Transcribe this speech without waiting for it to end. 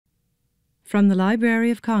From the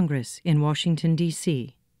Library of Congress in Washington,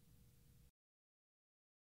 D.C.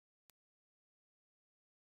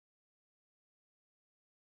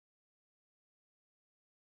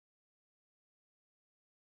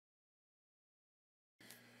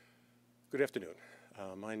 Good afternoon.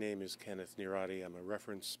 My name is Kenneth Nirati. I'm a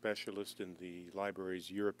reference specialist in the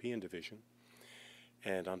library's European Division.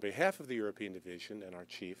 And on behalf of the European Division and our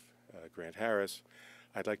chief, Grant Harris,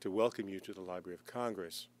 I'd like to welcome you to the Library of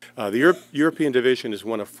Congress. The European Division is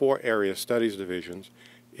one of 4 area studies divisions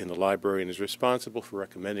in the library and is responsible for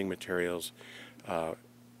recommending materials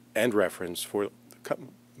and reference for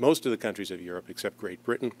most of the countries of Europe except Great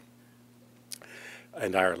Britain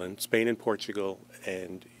and Ireland, Spain and Portugal,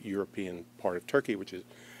 and European part of Turkey, which is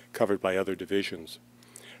covered by other divisions.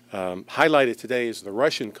 Highlighted today is the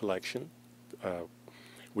Russian collection,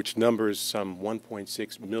 which numbers some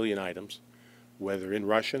 1.6 million items, whether in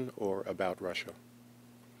Russian or about Russia.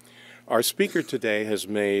 Our speaker today has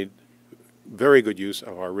made very good use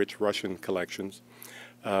of our rich Russian collections.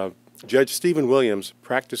 Judge Stephen Williams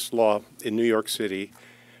practiced law in New York City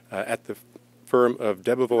at the firm of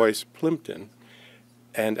Debevoise Plimpton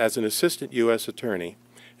and as an assistant U.S. attorney,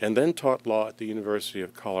 and then taught law at the University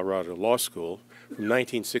of Colorado Law School from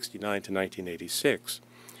 1969 to 1986,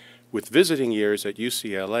 with visiting years at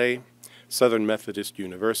UCLA, Southern Methodist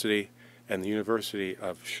University, and the University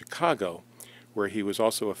of Chicago, where he was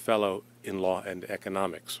also a fellow in law and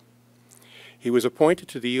economics. He was appointed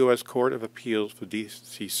to the U.S. Court of Appeals for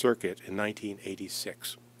D.C. Circuit in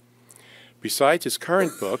 1986. Besides his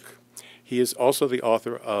current book, he is also the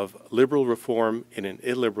author of Liberal Reform in an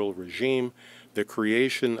Illiberal Regime, The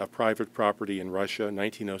Creation of Private Property in Russia,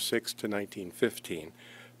 1906 to 1915,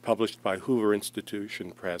 published by Hoover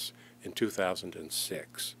Institution Press in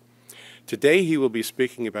 2006. Today he will be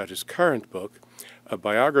speaking about his current book, a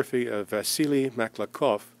biography of Vasily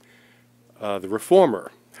Maklakov, The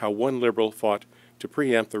Reformer, How One Liberal Fought to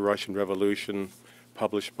Preempt the Russian Revolution,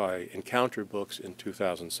 published by Encounter Books in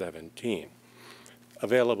 2017.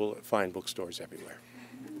 Available at fine bookstores everywhere.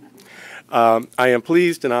 I am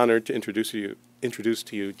pleased and honored to introduce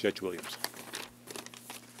to you Judge Williams.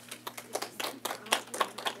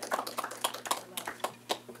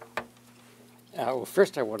 Well,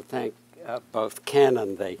 first I want to thank both Ken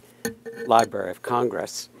and the Library of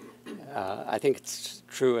Congress. I think it's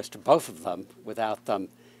true as to both of them. Without them,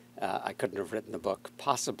 I couldn't have written the book,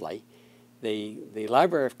 possibly. The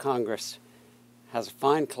Library of Congress has a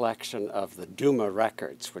fine collection of the Duma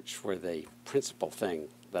records, which were the principal thing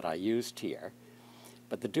that I used here.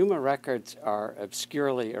 But the Duma records are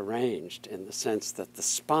obscurely arranged in the sense that the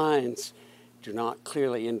spines do not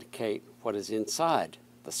clearly indicate what is inside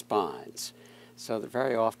the spines. So that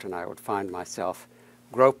very often I would find myself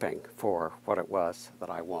groping for what it was that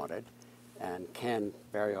I wanted. And Ken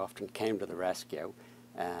very often came to the rescue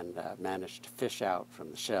and managed to fish out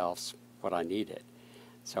from the shelves what I needed.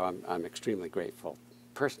 So I'm extremely grateful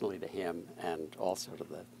personally to him and also to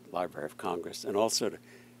the Library of Congress and also to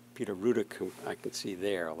Peter Rudick, who I can see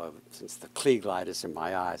there, although since the Klieg light is in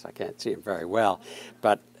my eyes, I can't see him very well.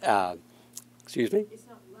 But, excuse me? It's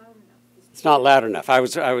not loud enough. It's not loud enough.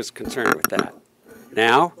 I was concerned with that.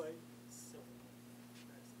 Now?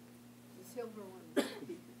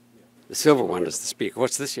 The silver one is the speaker.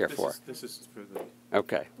 What's this here for? This is for the...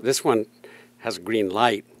 Okay. This one has a green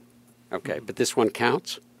light. Okay, but this one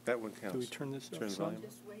counts? That one counts. Do we turn this up? Turn volume.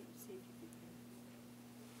 Just wait and see if you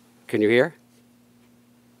Can you hear?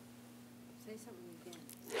 can. Say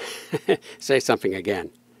something again. Say something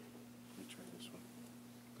again. Let me try this one.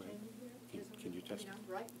 Go ahead. Can you test it?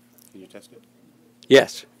 Can you test it?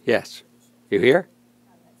 Yes, yes. You hear?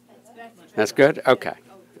 That's good? Okay,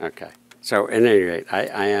 okay. So at any rate,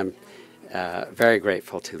 I am very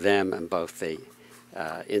grateful to them and both the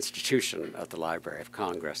institution of the Library of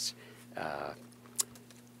Congress for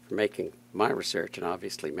making my research and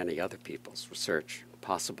obviously many other people's research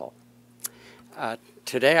possible.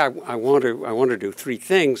 Today I want to do 3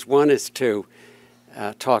 things. One is to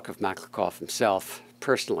talk of Maklakov himself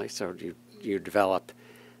personally, so you develop,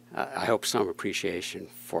 I hope, some appreciation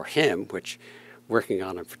for him, which working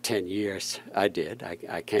on him for 10 years I did.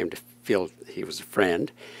 I came to feel he was a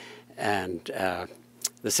friend. And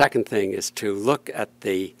the second thing is to look at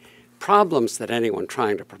the problems that anyone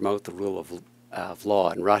trying to promote the rule of law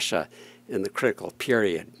in Russia in the critical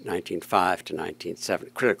period, 1905 to 1907,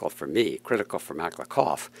 critical for me, critical for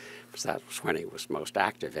Maklakov, because that was when he was most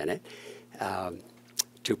active in it,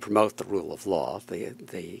 to promote the rule of law,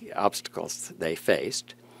 the obstacles that they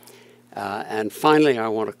faced. And finally, I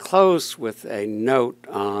want to close with a note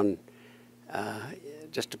on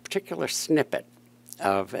just a particular snippet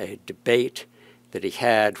of a debate that he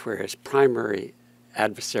had where his primary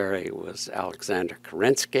adversary was Alexander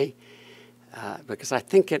Kerensky, because I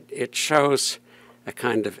think it shows a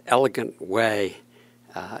kind of elegant way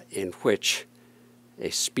in which a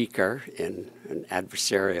speaker in an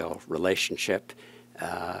adversarial relationship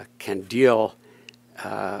can deal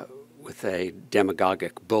with a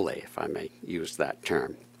demagogic bully, if I may use that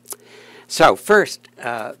term. So first,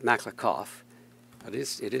 Maklakov.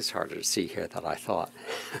 It is harder to see here than I thought.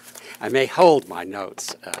 I may hold my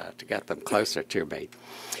notes to get them closer to me.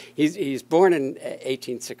 He's born in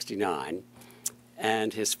 1869,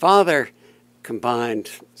 and his father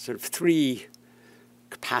combined sort of three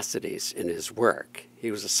capacities in his work.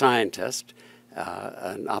 He was a scientist,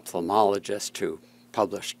 an ophthalmologist who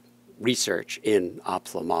published research in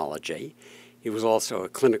ophthalmology. He was also a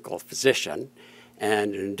clinical physician,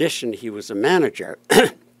 and in addition, he was a manager,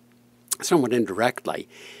 somewhat indirectly,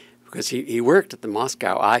 because he worked at the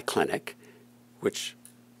Moscow Eye Clinic, which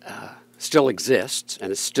still exists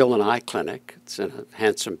and is still an eye clinic. It's in a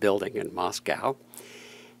handsome building in Moscow.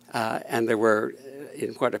 And there were,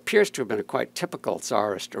 in what appears to have been a quite typical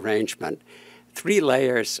Tsarist arrangement, 3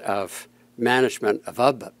 layers of management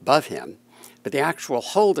above him, but the actual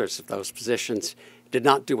holders of those positions did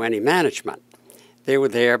not do any management. They were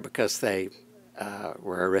there because they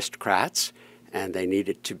were aristocrats and they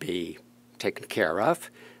needed to be taken care of,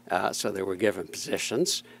 so they were given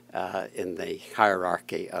positions in the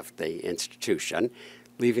hierarchy of the institution,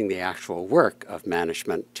 leaving the actual work of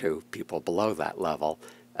management to people below that level,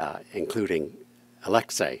 including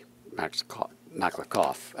Alexei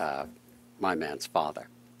Maklakov, my man's father.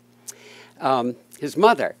 His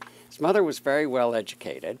mother was very well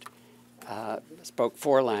educated, spoke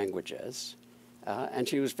 4 languages, and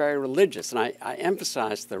she was very religious. And I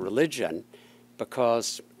emphasize the religion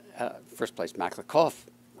because, first place, Maklakov,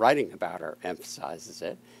 writing about her, emphasizes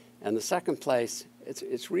it. And the second place,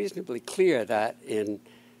 it's reasonably clear that in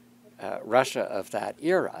Russia of that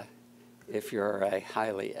era, if you're a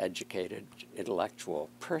highly educated intellectual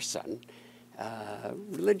person,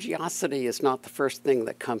 religiosity is not the first thing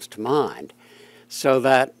that comes to mind. So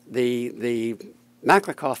that the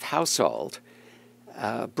Maklakov household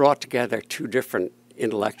brought together 2 different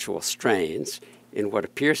intellectual strains in what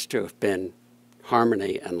appears to have been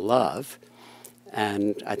harmony and love,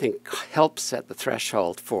 and I think helps set the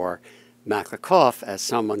threshold for Maklakov as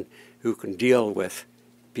someone who can deal with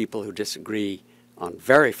people who disagree on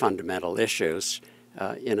very fundamental issues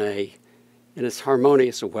in as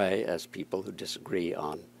harmonious a way as people who disagree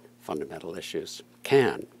on fundamental issues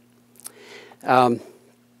can.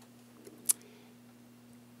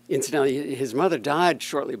 Incidentally, his mother died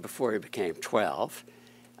shortly before he became 12.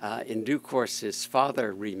 In due course, his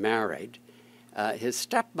father remarried. His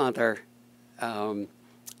stepmother,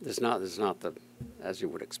 there's not the, as you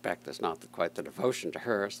would expect, there's not quite the devotion to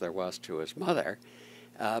her as there was to his mother.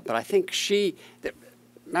 But I think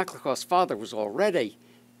Maklakov's father was already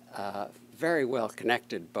very well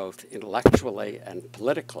connected both intellectually and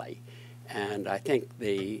politically. And I think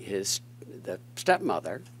the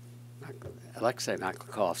stepmother, Alexei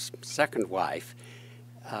Maklakov's second wife,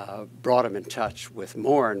 brought him in touch with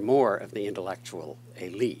more and more of the intellectual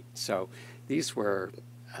elite. So these were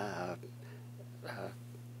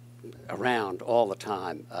around all the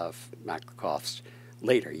time of Maklakov's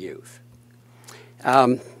later youth.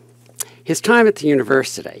 His time at the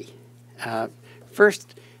university.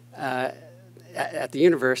 First, at the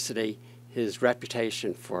university, his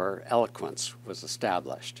reputation for eloquence was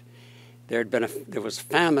established. There was a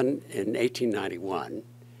famine in 1891,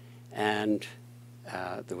 and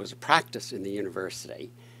there was a practice in the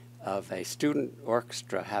university of a student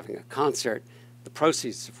orchestra having a concert, the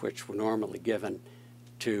proceeds of which were normally given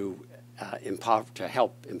to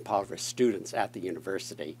help impoverished students at the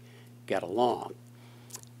university get along.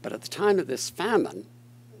 But at the time of this famine,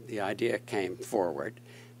 the idea came forward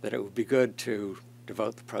that it would be good to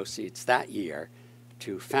devote the proceeds that year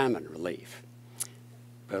to famine relief.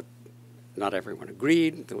 But not everyone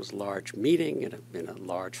agreed. There was a large meeting in a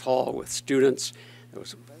large hall with students. There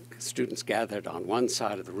was students gathered on one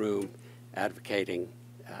side of the room advocating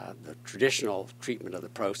the traditional treatment of the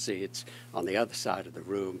proceeds, on the other side of the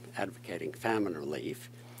room advocating famine relief.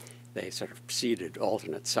 They sort of proceeded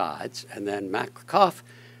alternate sides, and then Maklakov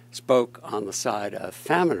spoke on the side of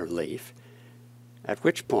famine relief, at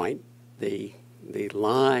which point the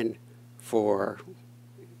line for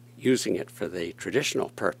using it for the traditional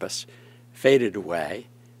purpose faded away,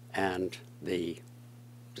 and the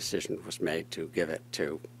decision was made to give it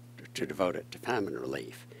to devote it to famine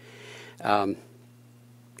relief.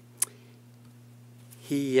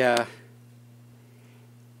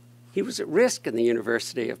 he was at risk in the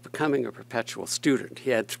university of becoming a perpetual student.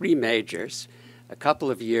 He had 3 majors, a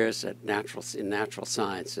couple of years in natural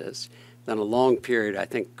sciences, then a long period, I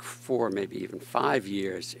think 4, maybe even 5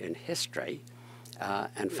 years in history,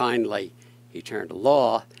 and finally he turned to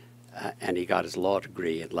law, and he got his law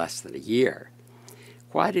degree in less than a year.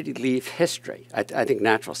 Why did he leave history? I think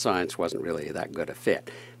natural science wasn't really that good a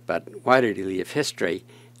fit, but why did he leave history,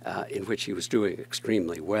 in which he was doing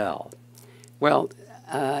extremely well? Well,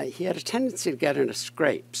 he had a tendency to get into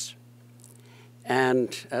scrapes.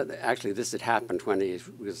 And actually, this had happened when he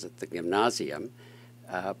was at the gymnasium,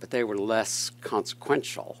 but they were less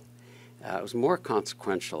consequential. It was more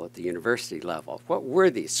consequential at the university level. What were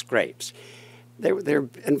these scrapes? Their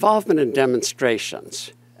involvement in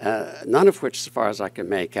demonstrations, none of which, as far as I can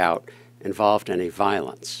make out, involved any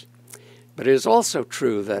violence. But it is also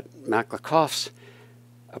true that Maklakov's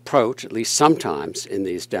approach, at least sometimes in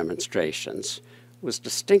these demonstrations, was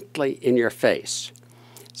distinctly in your face.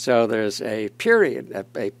 So there's a period,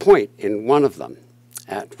 a point in one of them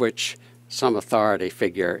at which some authority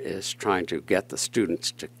figure is trying to get the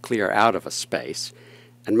students to clear out of a space,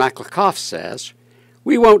 and Maklakov says,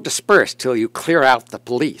 "We won't disperse till you clear out the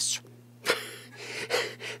police."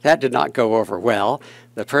 That did not go over well.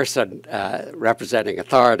 The person representing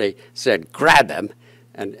authority said, "Grab him,"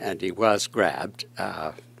 and he was grabbed,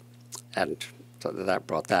 and so that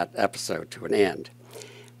brought that episode to an end.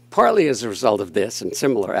 Partly as a result of this and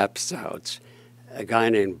similar episodes, a guy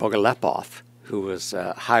named Bogolepov, who was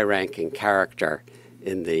a high-ranking character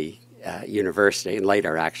in the university and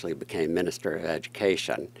later actually became Minister of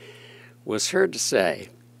Education, was heard to say,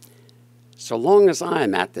 "So long as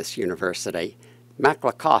I'm at this university,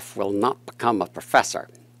 Maklakov will not become a professor."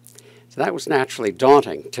 So that was naturally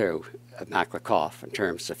daunting to Maklakov in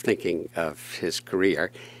terms of thinking of his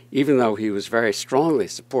career, even though he was very strongly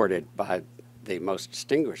supported by the most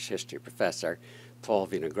distinguished history professor, Paul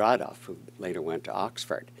Vinogradov, who later went to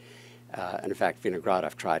Oxford. And in fact,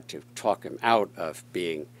 Vinogradov tried to talk him out of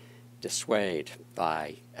being dissuaded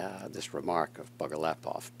by this remark of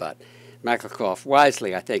Bogolepov. But Maklakov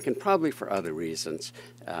wisely, I think, and probably for other reasons,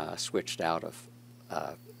 switched out of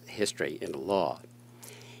history into law.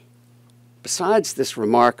 Besides this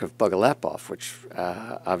remark of Bogolepov, which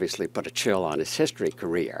obviously put a chill on his history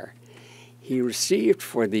career, he received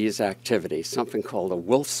for these activities something called a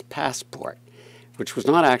Wolf's Passport, which was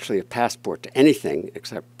not actually a passport to anything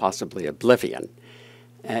except possibly oblivion.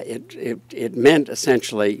 It meant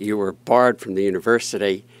essentially you were barred from the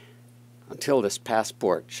university until this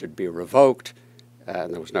passport should be revoked,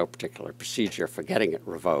 and there was no particular procedure for getting it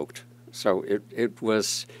revoked. So it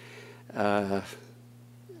was the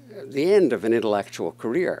end of an intellectual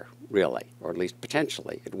career, really, or at least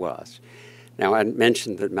potentially it was. Now, I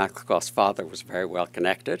mentioned that Maklakov's father was very well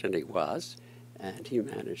connected, and he was, and he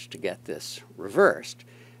managed to get this reversed.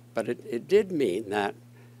 But it did mean that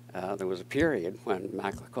there was a period when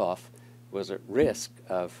Maklakov was at risk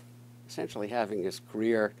of essentially having his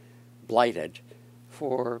career blighted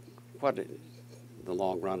for what, in the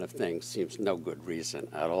long run of things, seems no good reason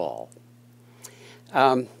at all.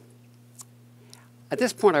 At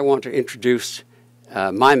this point, I want to introduce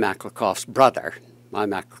my Maklakov's brother. My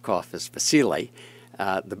Maklakov is Vasily.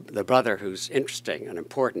 The brother who's interesting and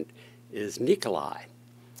important is Nikolai.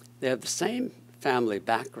 They have the same family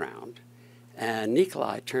background, and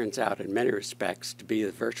Nikolai turns out in many respects to be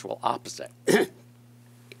the virtual opposite.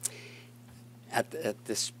 At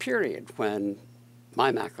this period when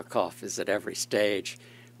my Maklakov is at every stage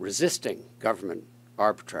resisting government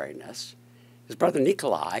arbitrariness, his brother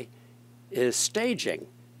Nikolai is staging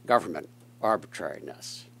government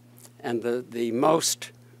arbitrariness. And the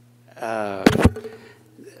most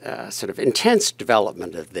sort of intense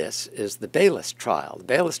development of this is the Baylis trial. The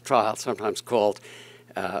Baylis trial, sometimes called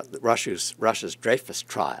Russia's Dreyfus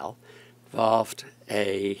trial, involved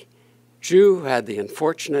a Jew who had the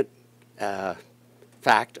unfortunate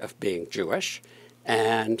fact of being Jewish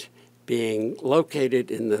and being located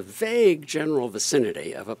in the vague general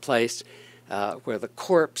vicinity of a place where the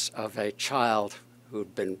corpse of a child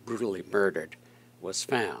who'd been brutally murdered was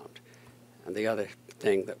found. And the other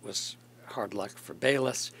thing that was hard luck for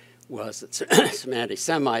Baylis was that some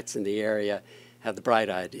anti-Semites in the area had the bright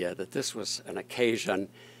idea that this was an occasion,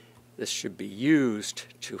 this should be used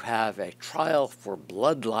to have a trial for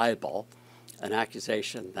blood libel, an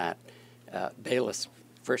accusation that Baylis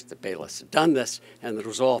had done this, and that it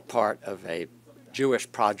was all part of a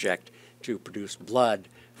Jewish project to produce blood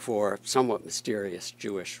for somewhat mysterious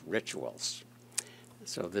Jewish rituals.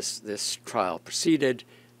 So this trial proceeded,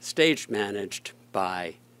 staged managed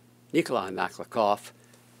by Nikolai Maklakov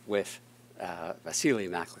with Vasily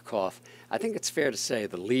Maklakov, I think it's fair to say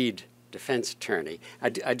the lead defense attorney. I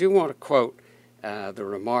do want to quote the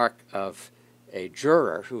remark of a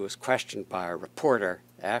juror who was questioned by a reporter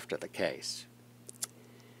after the case.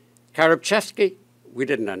 Karobchevsky, we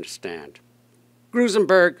didn't understand.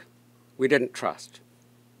 Grusenberg, we didn't trust.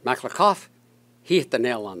 Maklakov, he hit the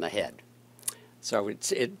nail on the head. So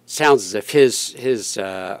it sounds as if his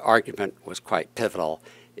argument was quite pivotal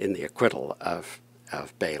in the acquittal of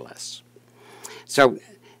Bayliss. So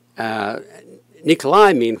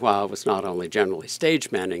Nikolai, meanwhile, was not only generally stage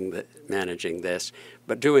managing this,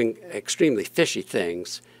 but doing extremely fishy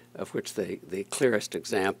things, of which the clearest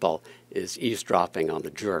example is eavesdropping on the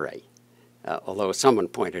jury. Although, as someone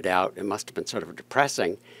pointed out, it must have been sort of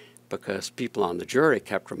depressing because people on the jury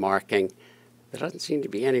kept remarking, there doesn't seem to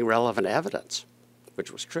be any relevant evidence,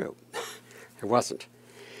 which was true. There wasn't.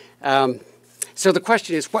 So the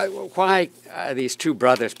question is, why are these two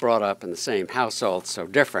brothers brought up in the same household so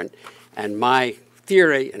different? And my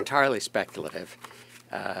theory, entirely speculative,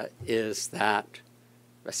 is that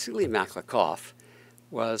Vasily Maklakov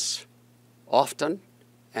was often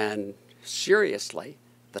and seriously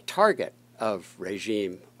the target of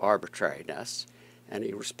regime arbitrariness, and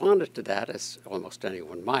he responded to that, as almost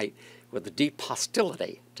anyone might, with a deep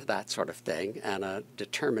hostility to that sort of thing and a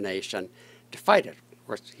determination to fight it. Of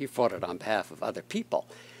course, he fought it on behalf of other people.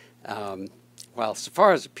 While, so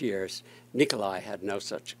far as appears, Nikolai had no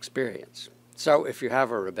such experience. So if you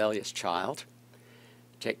have a rebellious child,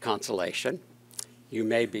 take consolation. You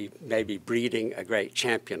may be breeding a great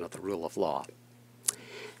champion of the rule of law.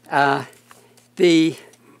 A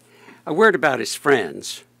word about his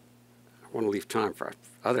friends. I want to leave time for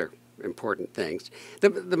other important things.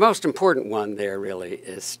 The most important one there really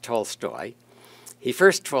is Tolstoy. He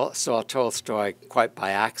first saw Tolstoy quite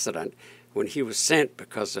by accident when he was sent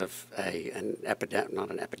because of an epidemic, not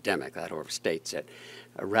an epidemic, that overstates it,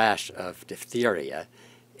 a rash of diphtheria,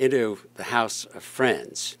 into the house of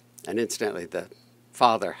friends. And incidentally, the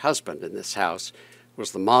father-husband in this house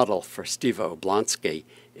was the model for Stivo Oblonsky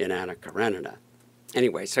in Anna Karenina.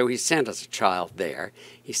 Anyway, so he's sent as a child there.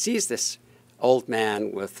 He sees this old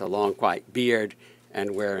man with a long white beard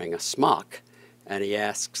and wearing a smock, and he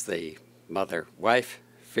asks the mother-wife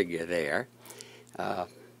figure there,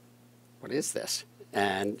 what is this?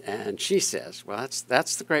 And she says, well,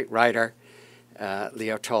 that's the great writer,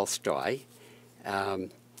 Leo Tolstoy.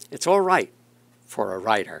 It's all right for a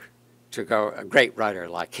writer to go, a great writer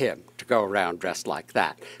like him, to go around dressed like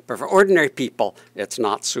that. But for ordinary people, it's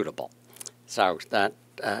not suitable. So that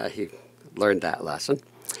he learned that lesson.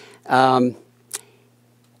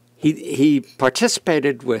 He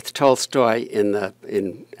participated with Tolstoy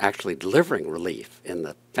in actually delivering relief in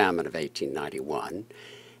the famine of 1891.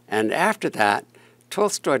 And after that,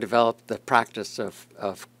 Tolstoy developed the practice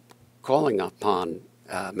of calling upon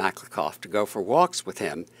Maklakov to go for walks with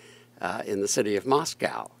him in the city of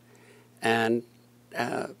Moscow. And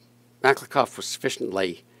Maklakov was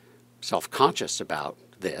sufficiently self-conscious about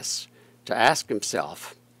this to ask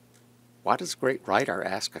himself, why does a great writer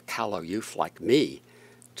ask a callow youth like me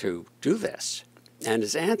to do this? And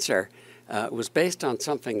his answer was based on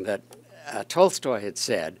something that Tolstoy had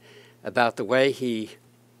said about the way he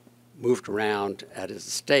moved around at his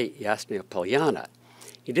estate, Yasnaya Polyana.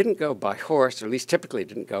 He didn't go by horse, or at least typically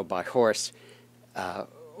didn't go by horse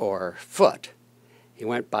or foot. He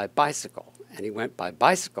went by bicycle. And he went by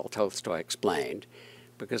bicycle, Tolstoy explained,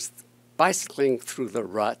 because bicycling through the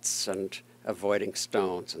ruts and avoiding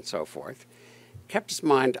stones and so forth kept his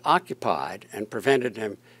mind occupied and prevented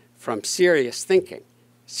him from serious thinking.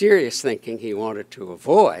 Serious thinking he wanted to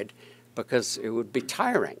avoid because it would be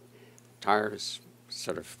tiring. Tires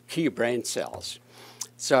sort of key brain cells.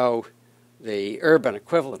 So the urban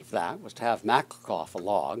equivalent of that was to have Maklakov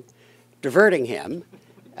along, diverting him,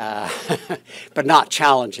 but not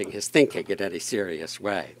challenging his thinking in any serious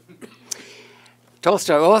way.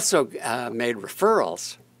 Tolstoy also made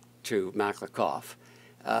referrals to Maklakov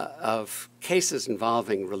of cases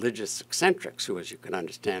involving religious eccentrics who, as you can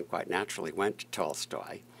understand, quite naturally went to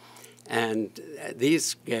Tolstoy. And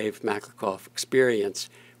these gave Maklakov experience,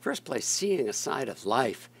 first place, seeing a side of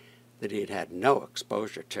life that he had had no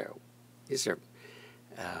exposure to. These are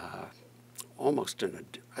almost in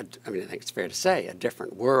I mean, I think it's fair to say, a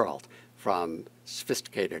different world from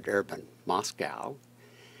sophisticated urban Moscow,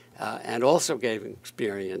 and also gave him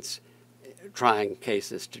experience trying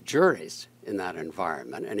cases to juries in that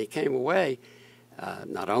environment. And he came away,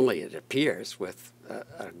 not only, it appears, with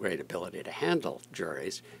a great ability to handle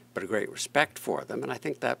juries, but a great respect for them. And I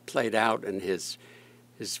think that played out in his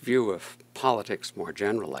view of politics more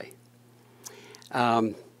generally.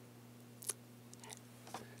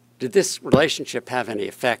 did this relationship have any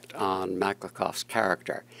effect on Maklakov's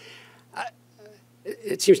character?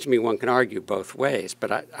 It seems to me one can argue both ways,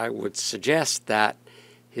 but I would suggest that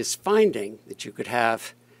his finding that you could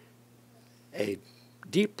have a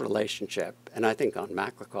deep relationship, and I think on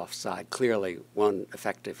Maklakov's side, clearly one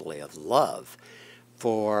effectively of love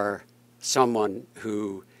for someone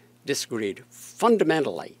who disagreed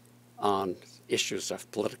fundamentally on issues of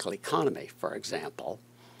political economy, for example.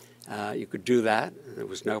 You could do that, there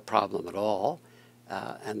was no problem at all,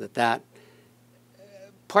 and that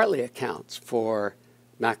partly accounts for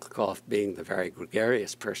Maklakov being the very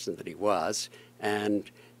gregarious person that he was, and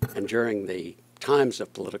during the times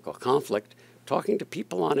of political conflict, talking to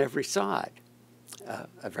people on every side,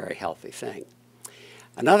 a very healthy thing.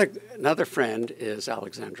 Another friend is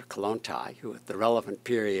Alexandra Kollontai, who at the relevant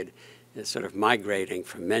period is sort of migrating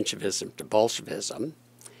from Menshevism to Bolshevism,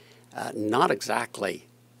 not exactly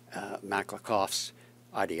Maklakov's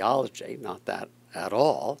ideology, not that at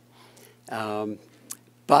all,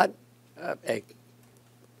 but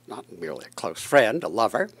not merely a close friend, a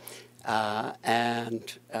lover,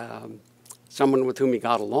 and someone with whom he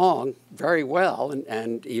got along very well,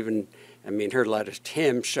 and even, I mean, her letters to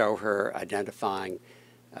him show her identifying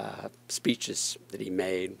speeches that he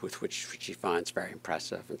made with which she finds very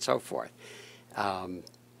impressive and so forth.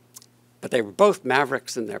 But they were both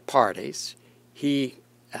mavericks in their parties. He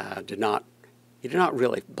did not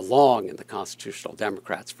really belong in the Constitutional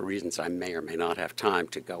Democrats for reasons I may or may not have time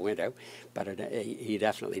to go into, but he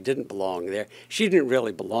definitely didn't belong there. She didn't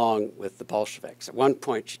really belong with the Bolsheviks. At one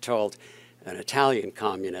point she told an Italian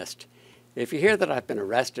communist, "If you hear that I've been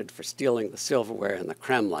arrested for stealing the silverware in the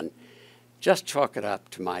Kremlin, just chalk it up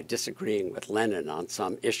to my disagreeing with Lenin on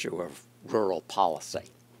some issue of rural policy."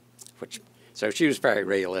 So she was very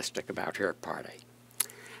realistic about her party.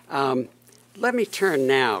 Let me turn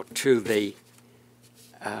now to the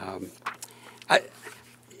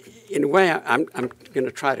in a way, I'm going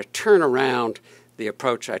to try to turn around the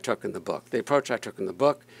approach I took in the book. The approach I took in the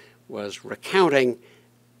book was recounting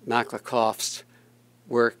Maklakov's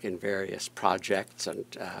work in various projects and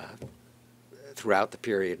throughout the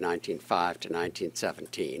period 1905 to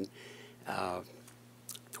 1917,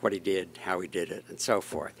 what he did, how he did it, and so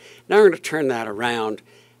forth. Now we're going to turn that around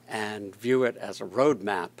and view it as a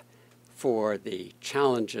roadmap for the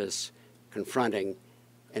challenges confronting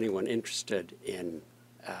anyone interested in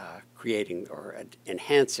creating or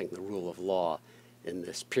enhancing the rule of law in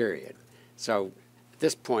this period. So at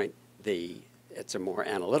this point, it's a more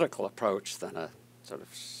analytical approach than a sort of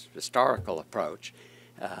historical approach.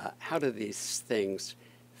 How do these things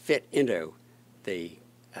fit into the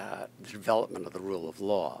development of the rule of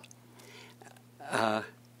law?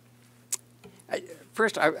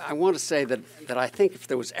 First, I want to say that I think if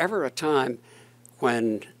there was ever a time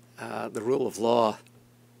when the rule of law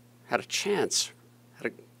had a chance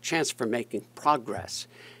for making progress,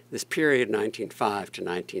 this period 1905 to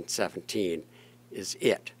 1917 is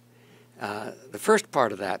it. The first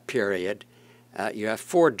part of that period, you have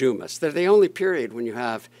 4 Dumas. They're the only period when you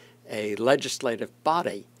have a legislative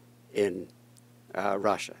body in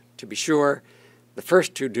Russia. To be sure, the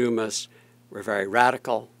first 2 Dumas were very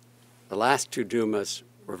radical. The last 2 Dumas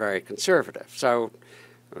were very conservative. So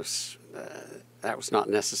that was not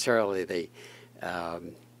necessarily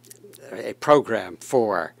a program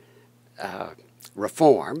for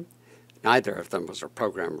reform. Neither of them was a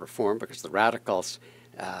program of reform because the radicals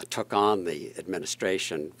took on the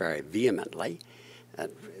administration very vehemently,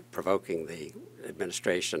 provoking the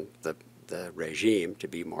administration, the regime, to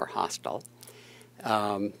be more hostile.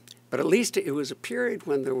 But at least it was a period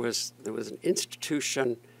when there was an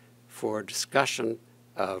institution for discussion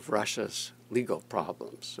of Russia's legal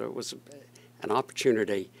problems. So it was an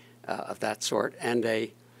opportunity of that sort and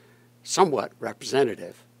a somewhat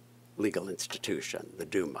representative legal institution, the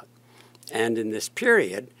Duma. And in this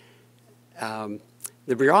period, the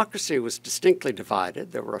bureaucracy was distinctly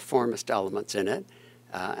divided. There were reformist elements in it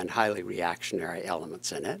and highly reactionary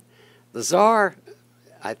elements in it. The Tsar,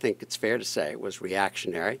 I think it's fair to say, was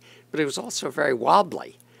reactionary, but it was also very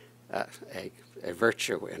wobbly, a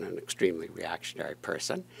virtue in an extremely reactionary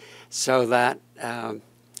person. So that,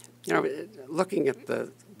 looking at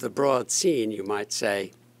the broad scene, you might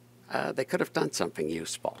say they could have done something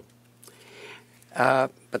useful.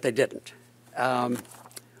 But they didn't. And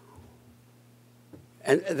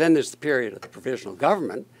then there's the period of the provisional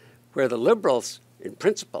government where the liberals, in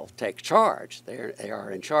principle, take charge. They are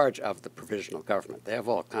in charge of the provisional government. They have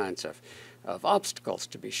all kinds of obstacles,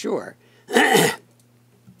 to be sure.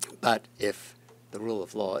 But if the rule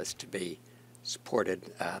of law is to be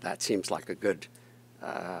supported, that seems like a good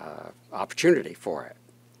opportunity for it.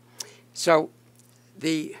 So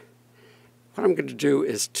what I'm going to do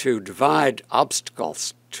is to divide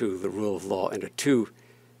obstacles to the rule of law into two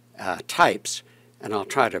types, and I'll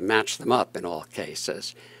try to match them up in all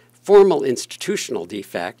cases. Formal institutional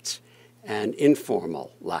defects and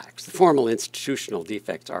informal lacks. The formal institutional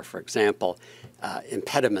defects are, for example,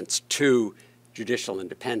 impediments to judicial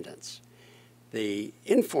independence. The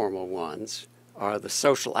informal ones are the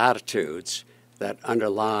social attitudes that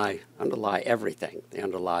underlie everything. They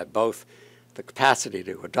underlie both the capacity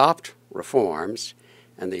to adopt reforms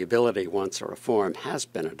and the ability, once a reform has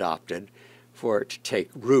been adopted, for it to take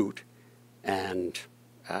root and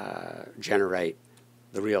generate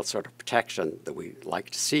the real sort of protection that we like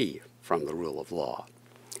to see from the rule of law.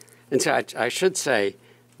 And so I should say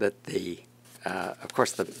that of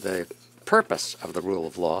course, the purpose of the rule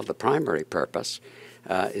of law, the primary purpose,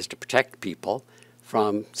 is to protect people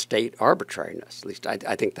from state arbitrariness. At least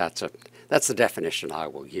I think that's the definition I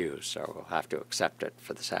will use, so we'll have to accept it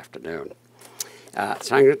for this afternoon.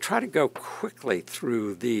 So I'm going to try to go quickly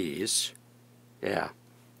through these. Yeah.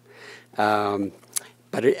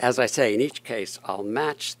 But as I say, in each case, I'll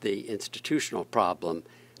match the institutional problem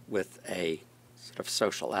with a sort of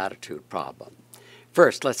social attitude problem.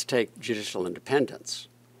 First, let's take judicial independence.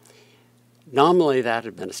 Nominally, that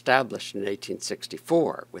had been established in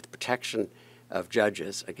 1864 with protection of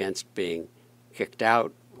judges against being kicked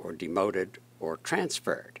out or demoted or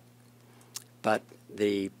transferred. But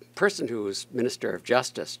the person who was Minister of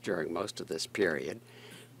Justice during most of this period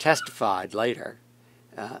testified later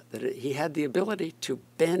that he had the ability to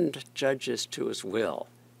bend judges to his will,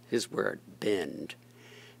 his word, bend.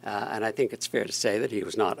 And I think it's fair to say that he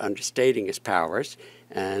was not understating his powers,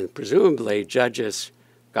 and presumably judges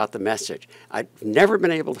got the message. I've never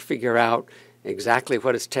been able to figure out exactly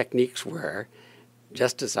what his techniques were,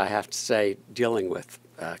 just as I have to say, dealing with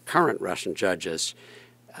current Russian judges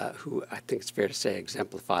who I think it's fair to say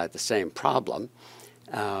exemplify the same problem,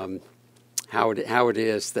 how it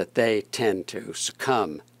is that they tend to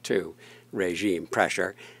succumb to regime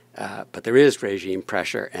pressure. But there is regime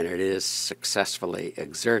pressure, and it is successfully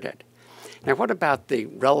exerted. Now, what about the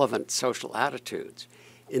relevant social attitudes?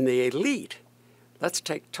 In the elite, let's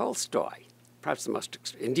take Tolstoy, perhaps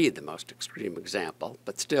indeed the most extreme example,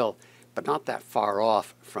 but not that far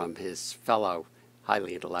off from his fellow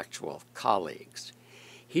highly intellectual colleagues.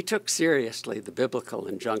 He took seriously the biblical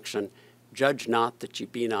injunction, "Judge not that ye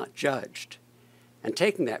be not judged." And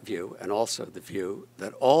taking that view, and also the view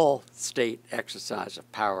that all state exercise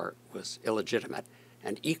of power was illegitimate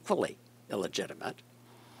and equally illegitimate,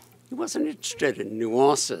 he wasn't interested in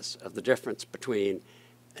nuances of the difference between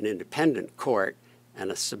an independent court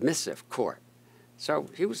and a submissive court. So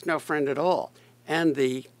he was no friend at all,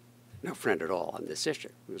 no friend at all on this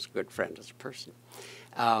issue. He was a good friend as a person.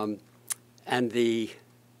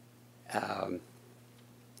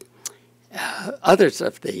 Others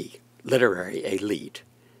of the literary elite,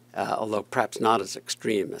 although perhaps not as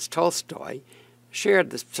extreme as Tolstoy, shared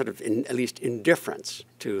this sort of at least indifference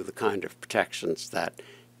to the kind of protections that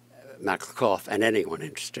Maklakov and anyone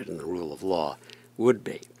interested in the rule of law would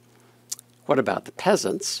be. What about the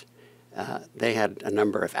peasants? They had a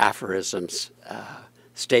number of aphorisms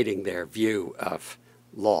stating their view of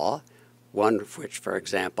law, one of which, for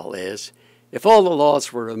example, is, "If all the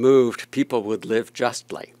laws were removed, people would live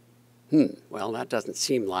justly." Well, that doesn't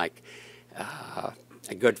seem like a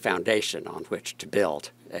good foundation on which to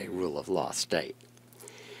build a rule of law state.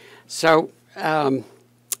 So,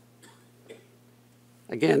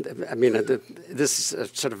 again, I mean, this is a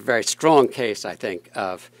sort of very strong case, I think,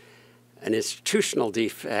 of an institutional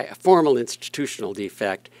defect, a formal institutional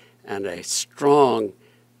defect, and a strong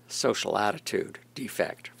social attitude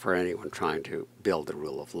defect for anyone trying to build the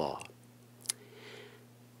rule of law.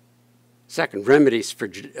 Second, remedies for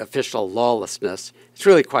official lawlessness. It's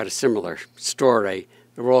really quite a similar story.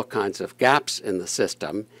 There were all kinds of gaps in the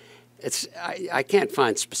system. I can't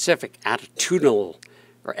find specific attitudinal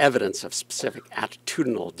or evidence of specific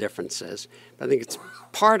attitudinal differences, but I think it's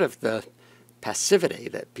part of the passivity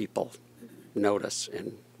that people notice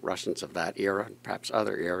in Russians of that era, and perhaps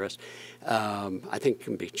other eras, I think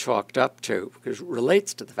can be chalked up to, because it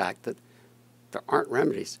relates to the fact that there aren't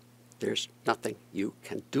remedies. There's nothing you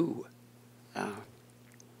can do.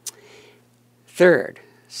 Third,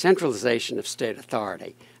 centralization of state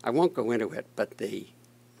authority. I won't go into it, but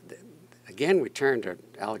again, we turn to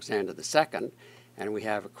Alexander II, and we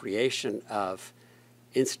have a creation of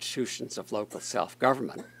institutions of local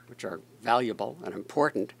self-government, which are valuable and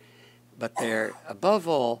important, but above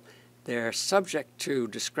all, they're subject to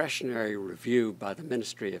discretionary review by the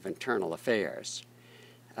Ministry of Internal Affairs.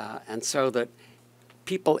 And so that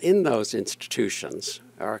people in those institutions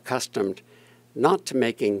are accustomed not to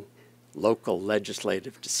making local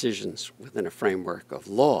legislative decisions within a framework of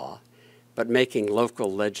law, but making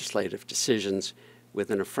local legislative decisions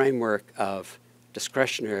within a framework of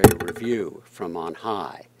discretionary review from on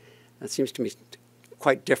high. That seems to me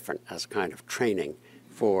quite different as a kind of training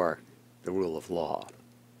for the rule of law.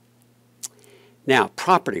 Now,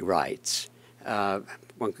 property rights.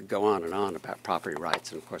 One could go on and on about property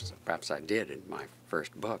rights, and of course, perhaps I did in my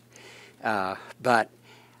first book. But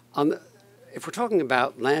if we're talking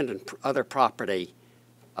about land and other property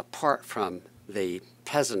apart from the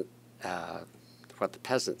peasant, what the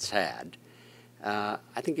peasants had, I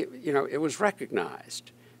think it was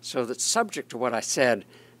recognized. So that subject to what I said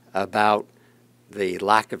about the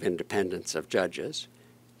lack of independence of judges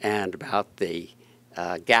and about the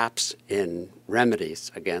gaps in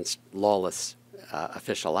remedies against lawless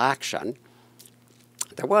official action,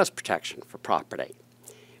 there was protection for property.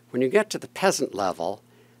 When you get to the peasant level,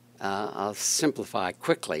 I'll simplify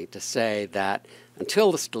quickly to say that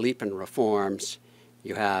until the Stolypin reforms,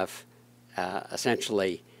 you have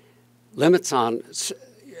essentially limits on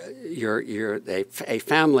a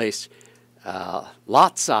family's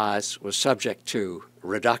lot size was subject to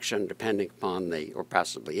reduction depending upon or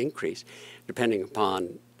possibly increase, depending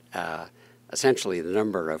upon essentially the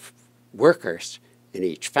number of workers in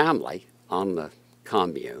each family on the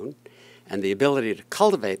commune, and the ability to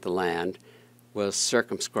cultivate the land was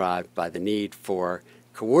circumscribed by the need for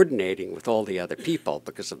coordinating with all the other people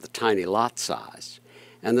because of the tiny lot size.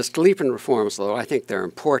 And the Stolypin reforms, although I think they're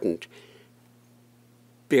important,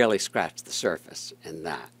 barely scratch the surface in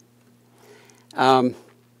that.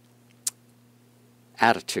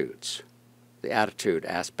 Attitudes, the attitude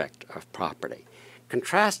aspect of property.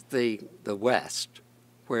 Contrast the West,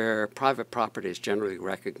 where private property is generally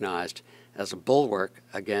recognized as a bulwark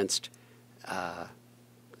against the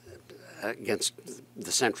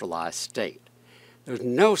centralized state. There's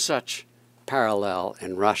no such parallel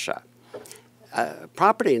in Russia.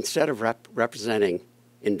 Property, instead of representing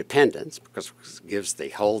independence, because it gives the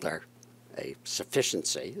holder a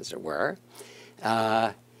sufficiency, as it were,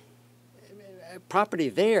 property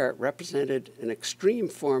there represented an extreme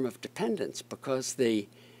form of dependence because the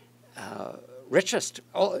richest,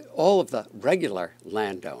 all of the regular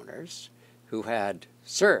landowners who had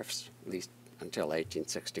serfs, at least until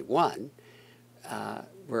 1861,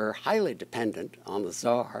 were highly dependent on the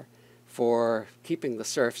Tsar for keeping the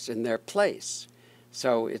serfs in their place.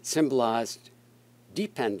 So it symbolized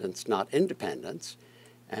dependence, not independence,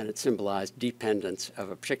 and it symbolized dependence of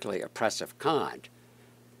a particularly oppressive kind,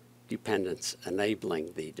 dependence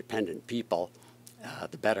enabling the dependent people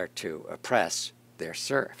the better to oppress their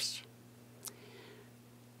serfs.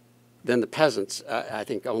 Then the peasants, I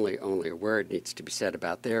think only a word needs to be said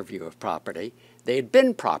about their view of property. They had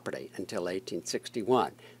been property until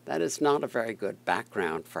 1861. That is not a very good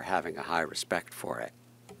background for having a high respect for it.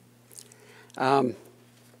 I'm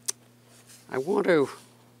going to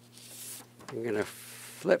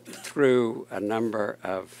flip through a number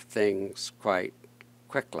of things quite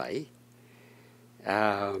quickly.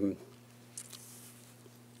 I'll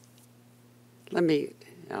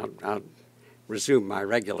resume my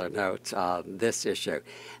regular notes on this issue.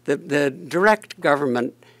 The direct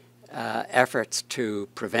government efforts to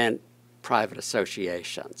prevent private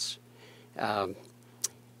associations. The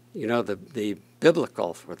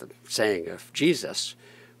biblical, or the saying of Jesus,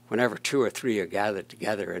 whenever 2 or 3 are gathered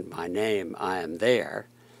together in my name, I am there.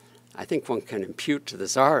 I think one can impute to the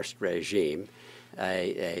Tsarist regime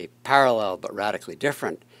a parallel but radically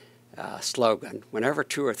different slogan. Whenever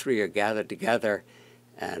 2 or 3 are gathered together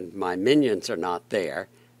and my minions are not there,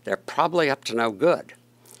 they're probably up to no good.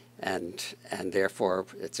 And therefore,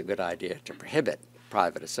 it's a good idea to prohibit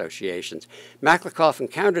private associations. Maklakov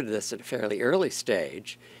encountered this at a fairly early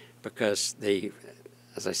stage because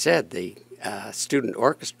as I said, the student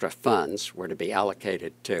orchestra funds were to be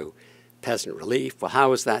allocated to peasant relief. Well,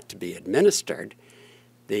 how was that to be administered?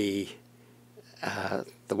 The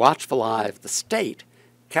watchful eye of the state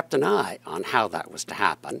kept an eye on how that was to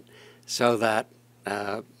happen so that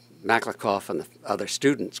Maklakov and the other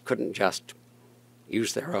students couldn't just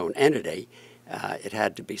use their own entity. It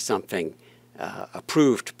had to be something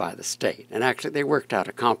approved by the state. And actually, they worked out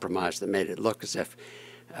a compromise that made it look as if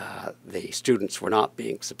the students were not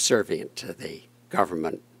being subservient to the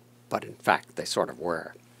government, but in fact, they sort of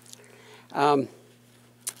were.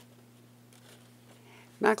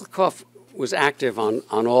 Maklakov was active on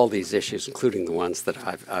all these issues, including the ones that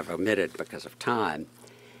I've omitted because of time.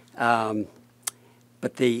 But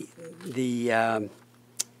the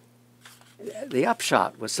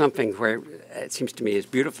upshot was something where it seems to me is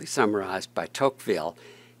beautifully summarized by Tocqueville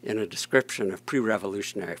in a description of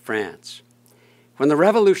pre-revolutionary France. When the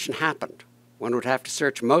revolution happened, one would have to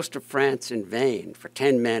search most of France in vain for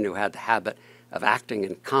 10 men who had the habit of acting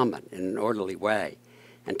in common in an orderly way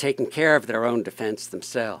and taking care of their own defense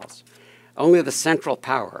themselves. Only the central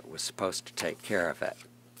power was supposed to take care of it.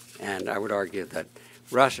 And I would argue that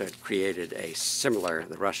Russia had created a similar,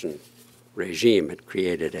 the Russian regime had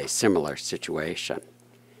created a similar situation.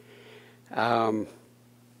 I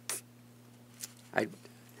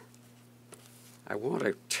want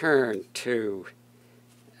to turn to,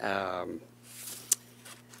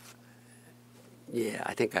 yeah,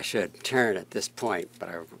 I think I should turn at this point, but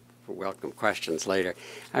I welcome questions later.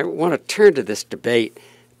 I want to turn to this debate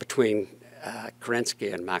between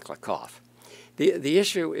Kerensky and Maklakov. The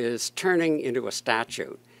issue is turning into a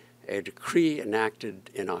statute a decree enacted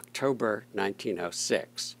in October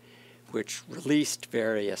 1906, which released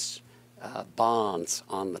various bonds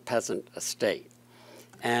on the peasant estate.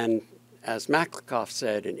 And as Maklakov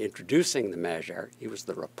said in introducing the measure, he was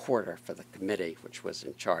the reporter for the committee which was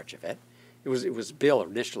in charge of it. It was a bill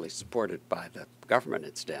initially supported by the government,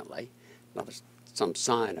 incidentally. Now, there's some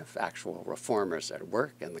sign of actual reformers at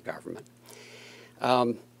work in the government.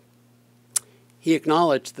 He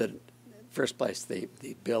acknowledged that, in the first place, the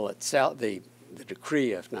bill itself, the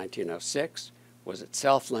decree of 1906 was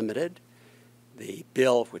itself limited. The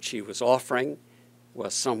bill which he was offering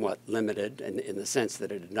was somewhat limited in the sense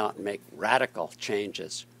that it did not make radical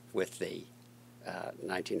changes with the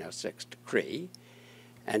 1906 decree.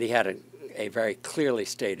 And he had a very clearly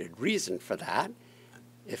stated reason for that.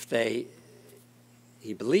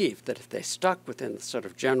 He believed that if they stuck within the sort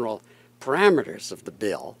of general parameters of the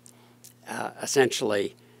bill,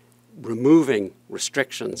 essentially removing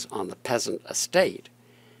restrictions on the peasant estate,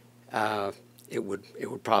 it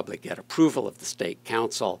would probably get approval of the state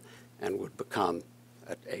council and would become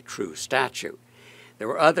a true statute. There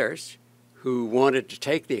were others who wanted to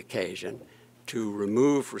take the occasion to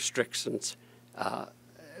remove restrictions,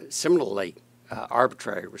 similarly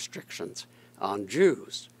arbitrary restrictions on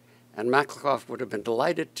Jews. And Maklakov would have been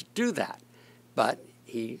delighted to do that. But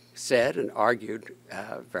he said and argued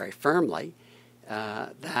very firmly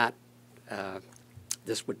that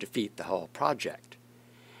this would defeat the whole project.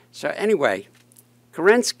 So anyway,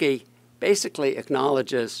 Kerensky basically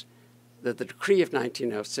acknowledges that the decree of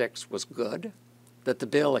 1906 was good, that the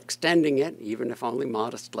bill extending it, even if only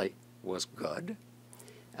modestly, was good.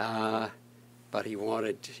 But he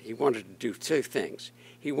wanted to do two things.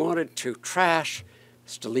 He wanted to trash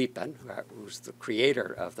Stolypin, who was the creator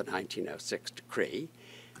of the 1906 decree,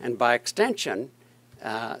 and by extension,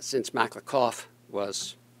 since Maklakov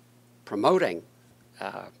was promoting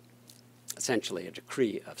essentially a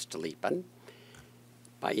decree of Stolypin,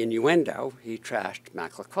 by innuendo, he trashed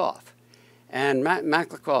Maklakov. And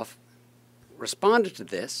Maklakov responded to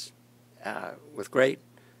this with great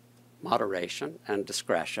moderation and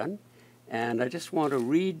discretion. And I just want to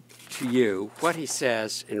read to you what he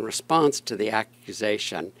says in response to the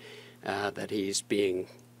accusation that he's being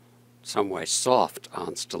some way soft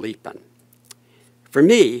on Stolypin. For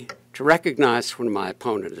me, to recognize when my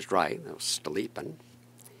opponent is right, that was Stolypin,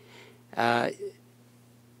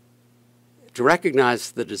 to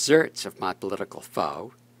recognize the deserts of my political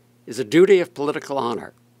foe is a duty of political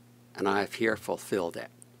honor, and I have here fulfilled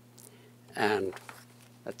it. And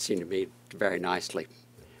that seemed to me very nicely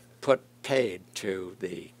paid to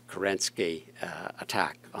the Kerensky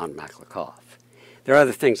attack on Maklakov. There are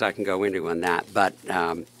other things I can go into on that, but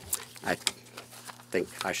I think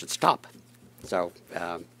I should stop. So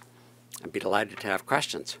I'd be delighted to have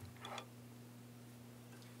questions.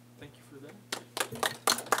 Thank you for that.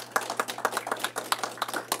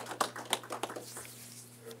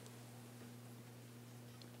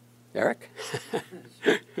 Eric?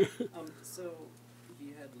 So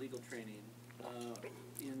he had legal training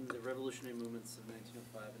in the revolutionary movements of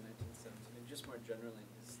 1905 and 1917, and just more generally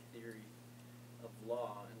in his theory of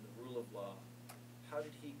law and the rule of law. How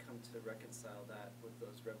did he come to reconcile that with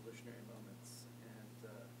those revolutionary moments? And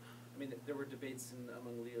I mean, there were debates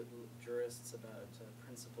among jurists about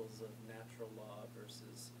principles of natural law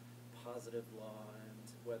versus positive law, and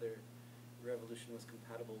whether revolution was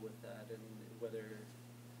compatible with that, and whether,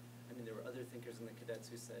 I mean, there were other thinkers in the cadets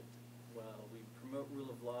who said, well, we promote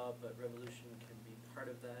rule of law, but revolution can be part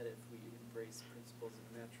of that if we embrace principles of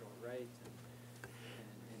natural right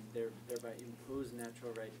and thereby impose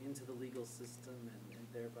natural right into the legal system and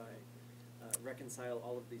thereby reconcile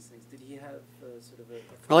all of these things. Did he have sort of a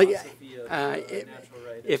philosophy of natural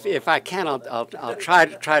right? If I can, I'll try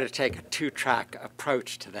to take a two-track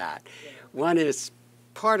approach to that. Yeah. One is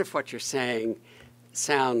part of what you're saying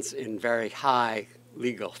sounds in very high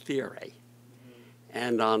legal theory.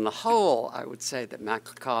 And on the whole, I would say that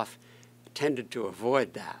Maklakov tended to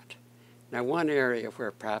avoid that. Now, one area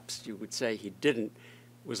where perhaps you would say he didn't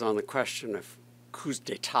was on the question of coups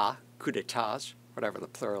d'états, whatever the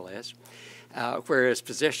plural is, where his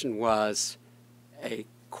position was a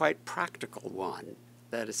quite practical one.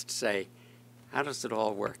 That is to say, how does it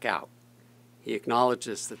all work out? He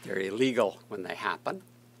acknowledges that they're illegal when they happen,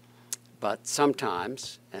 but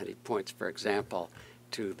sometimes, and he points, for example,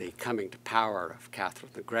 to the coming to power of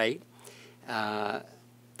Catherine the Great,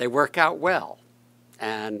 they work out well,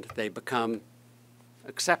 and they become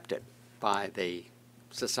accepted by the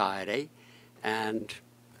society, and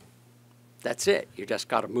that's it. You just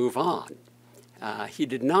got to move on. He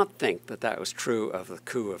did not think that that was true of the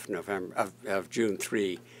coup of June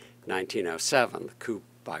 3, 1907, the coup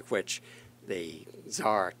by which the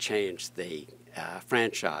Tsar changed the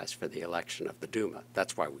franchise for the election of the Duma.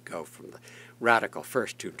 That's why we go from the radical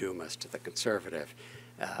first two Dumas to the conservative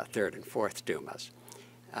third and fourth Dumas.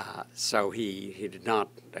 So he did not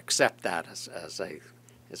accept that as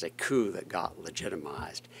a coup that got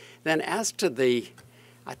legitimized. Then as to the,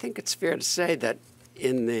 I think it's fair to say that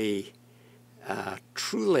in the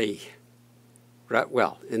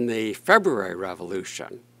in the February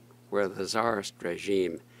Revolution, where the Tsarist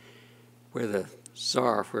regime, where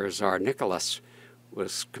Tsar Nicholas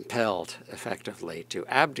was compelled effectively to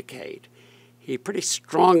abdicate, he pretty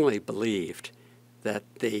strongly believed that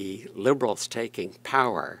the liberals taking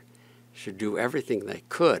power should do everything they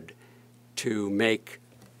could to make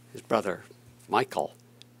his brother Michael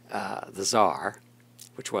the Tsar,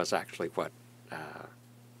 which was actually what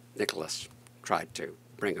Nicholas tried to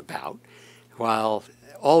bring about, while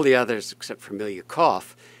all the others, except for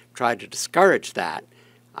Maklakov, tried to discourage that,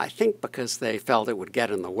 I think because they felt it would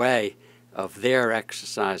get in the way of their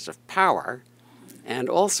exercise of power. And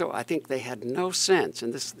also, I think they had no sense,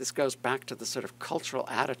 and this goes back to the sort of cultural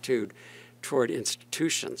attitude toward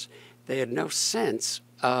institutions. They had no sense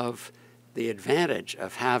of the advantage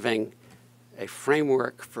of having a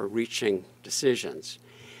framework for reaching decisions.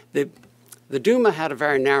 The Duma had a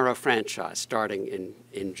very narrow franchise starting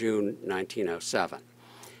in June 1907.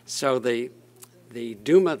 So the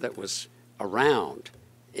Duma that was around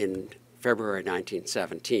in February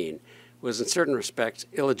 1917 was in certain respects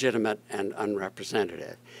illegitimate and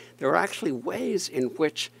unrepresentative. There were actually ways in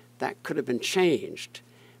which that could have been changed,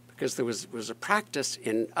 because there was a practice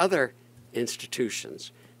in other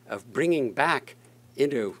institutions of bringing back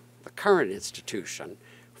into the current institution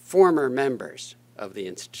former members of the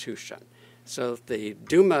institution. So the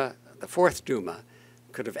Duma, the fourth Duma,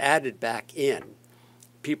 could have added back in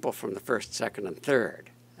people from the first, second, and third,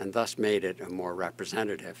 and thus made it a more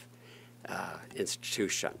representative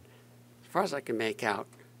institution. As far as I can make out,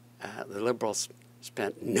 the liberals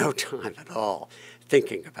spent no time at all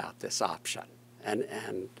thinking about this option,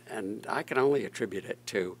 and I can only attribute it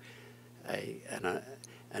to an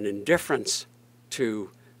indifference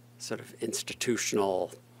to sort of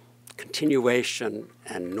institutional continuation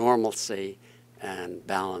and normalcy and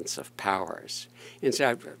balance of powers.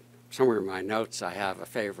 Inside, somewhere in my notes, I have a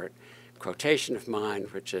favorite quotation of mine,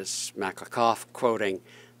 which is Maklakov quoting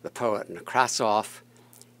the poet Nekrasov: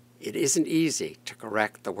 "It isn't easy to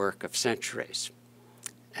correct the work of centuries."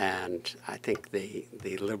 And I think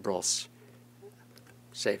the liberals,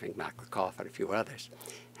 saving Maklakov and a few others,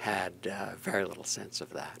 had very little sense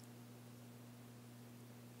of that.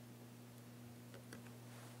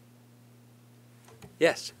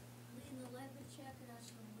 Yes? In the Levichak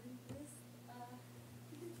Russian linguist,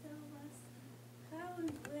 could you tell us how and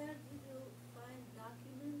where did you find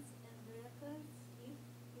documents and records, if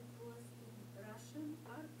it was in Russian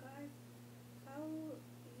archive, how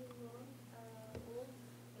you learned old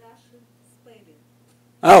Russian spelling?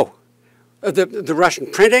 Oh, the Russian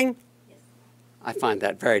printing? Yes. I find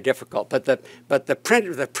that very difficult. But the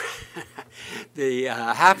print,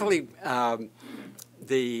 happily,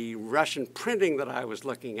 the Russian printing that I was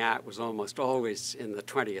looking at was almost always in the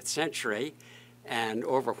 20th century, and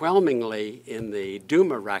overwhelmingly in the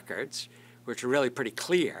Duma records, which are really pretty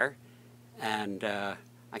clear. And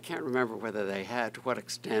I can't remember whether they had, to what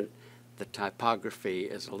extent the typography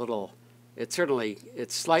is a little, it's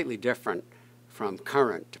slightly different from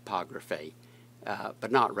current typography,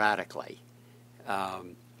 but not radically.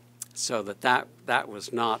 So that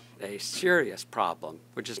was not a serious problem,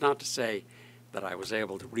 which is not to say that I was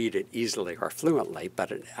able to read it easily or fluently, but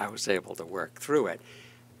I was able to work through it.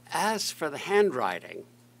 As for the handwriting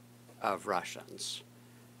of Russians,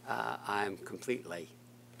 I'm completely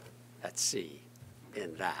at sea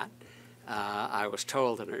in that. I was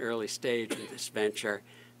told at an early stage in this venture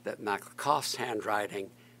that Maklakov's handwriting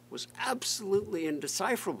was absolutely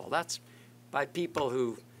indecipherable. That's by people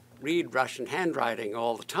who read Russian handwriting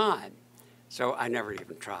all the time. So I never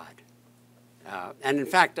even tried. And in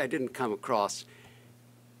fact, I didn't come across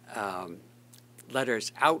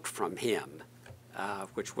letters out from him,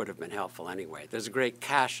 which would have been helpful anyway. There's a great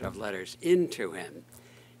cache of letters into him.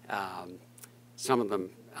 Some of them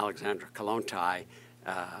Alexandra Kollontai,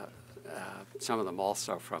 some of them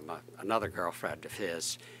also from another girlfriend of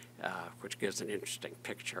his, which gives an interesting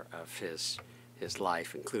picture of his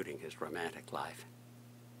life, including his romantic life.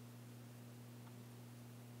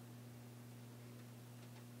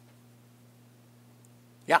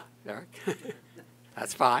 Yeah, Eric.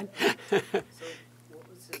 That's fine. So, what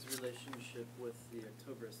was his relationship with the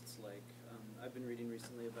Octobrists like? I've been reading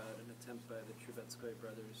recently about an attempt by the Trubetskoy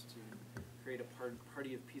brothers to create a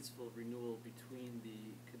party of peaceful renewal between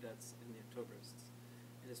the cadets and the Octobrists.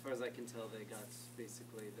 And as far as I can tell, they got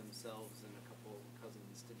basically themselves and a couple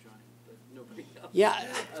cousins to join, but nobody else. Yeah,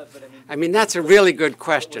 but I mean that's a really good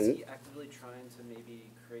question. Was he actively trying to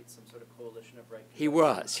maybe create some sort of coalition of right? He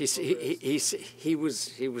was. He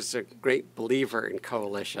was a great believer in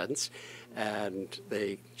coalitions, and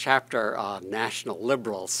the chapter on national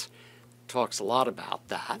liberals talks a lot about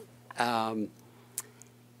that. There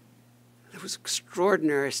was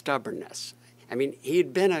extraordinary stubbornness. I mean,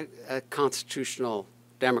 he'd been a constitutional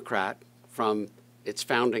Democrat from its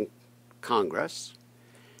founding Congress.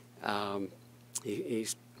 He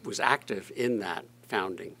was active in that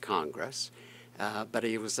founding Congress, but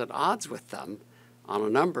he was at odds with them on a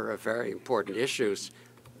number of very important issues,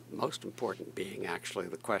 most important being actually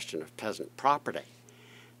the question of peasant property.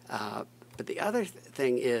 But the other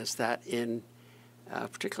thing is that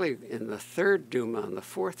particularly in the Third Duma and the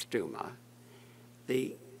Fourth Duma,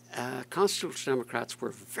 the constitutional Democrats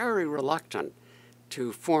were very reluctant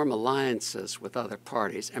to form alliances with other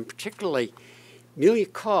parties, and particularly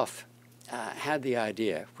Maklakov had the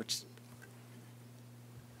idea, which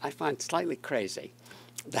I find slightly crazy,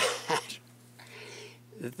 that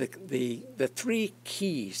the three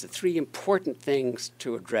keys, the three important things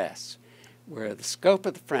to address were the scope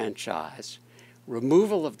of the franchise,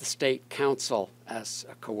 removal of the state council as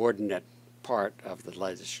a coordinate part of the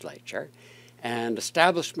legislature, and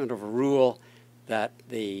establishment of a rule that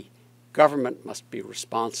the government must be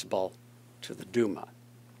responsible to the Duma.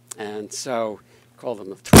 And so call them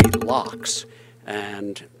the three locks,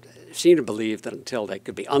 and seem to believe that until they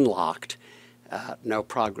could be unlocked, no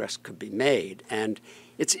progress could be made. And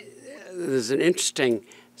there's an interesting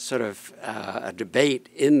sort of a debate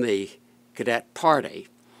in the Cadet Party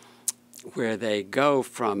where they go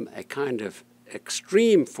from a kind of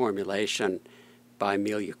extreme formulation by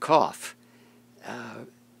Maklakov,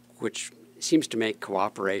 which seems to make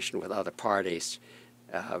cooperation with other parties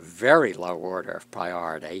a very low order of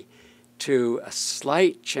priority, to a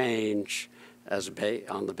slight change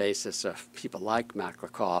on the basis of people like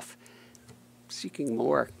Maklakov seeking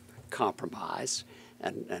more compromise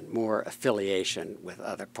and more affiliation with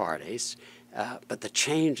other parties. But the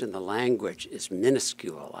change in the language is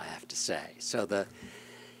minuscule, I have to say. So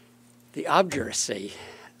the obduracy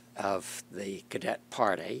of the Cadet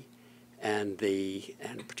Party and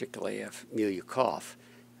particularly of Maklakov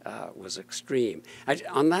was extreme.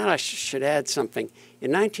 On that, I should add something.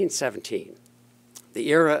 In 1917, the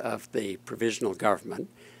era of the provisional government,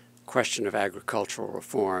 question of agricultural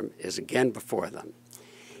reform is again before them.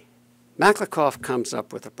 Maklakov comes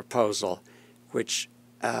up with a proposal which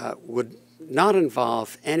would not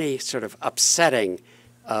involve any sort of upsetting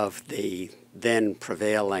of the then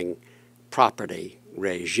prevailing property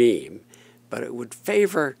regime, but it would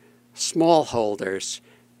favor smallholders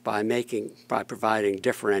by providing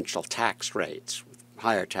differential tax rates,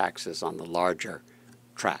 higher taxes on the larger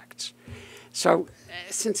tracts. So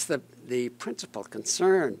since the principal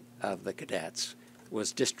concern of the cadets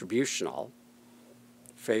was distributional,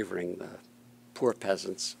 favoring the poor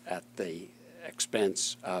peasants at the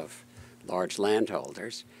expense of large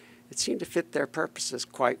landholders, it seemed to fit their purposes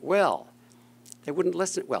quite well. They wouldn't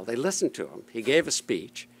listen. Well, they listened to him. He gave a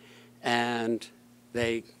speech, and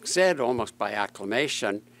they said almost by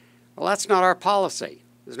acclamation, well, that's not our policy.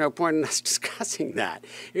 There's no point in us discussing that.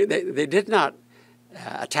 They did not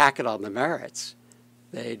attack it on the merits.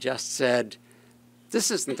 They just said, this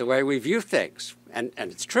isn't the way we view things. And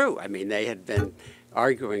it's true. I mean, they had been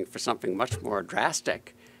arguing for something much more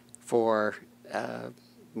drastic for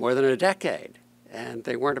more than a decade. And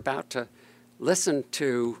they weren't about to listen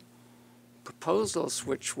to proposals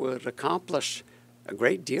which would accomplish a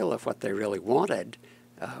great deal of what they really wanted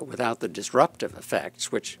without the disruptive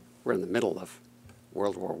effects, which were in the middle of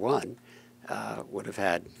World War I, would have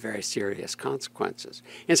had very serious consequences.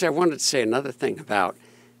 And so I wanted to say another thing about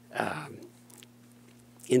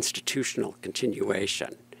institutional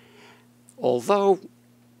continuation. Although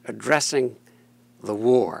addressing the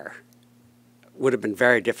war would have been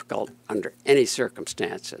very difficult under any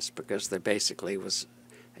circumstances, because there basically was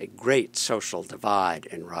a great social divide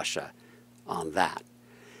in Russia on that.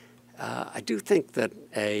 I do think that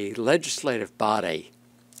a legislative body,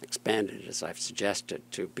 expanded as I've suggested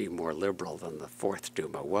to be more liberal than the Fourth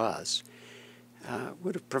Duma was,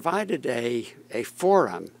 would have provided a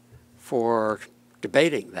forum for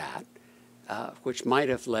debating that, which might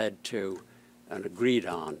have led to an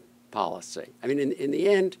agreed-on policy. I mean, in the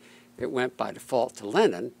end, it went by default to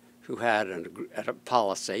Lenin, who had a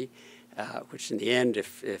policy, which in the end,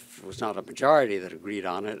 if it was not a majority that agreed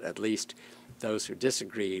on it, at least those who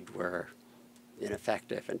disagreed were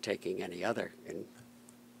ineffective in taking any other, in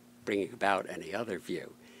bringing about any other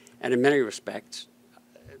view. And in many respects,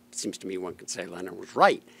 it seems to me one could say Lenin was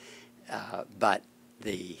right, but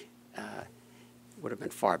would have been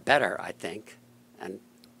far better, I think, and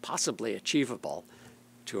possibly achievable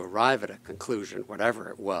to arrive at a conclusion, whatever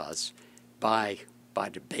it was, by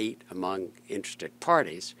debate among interested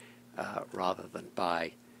parties, rather than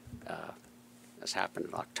by, as happened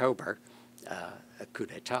in October, a coup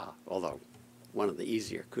d'etat, although one of the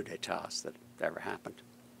easier coup d'etats that ever happened.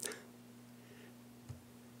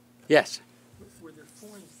 Yes? Were there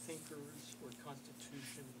foreign thinkers or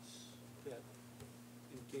constitutions that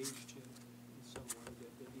engaged him in some way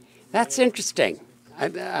that That's interesting.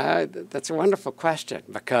 That's a wonderful question,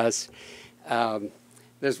 because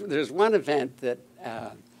there's one event that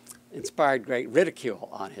inspired great ridicule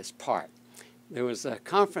on his part. There was a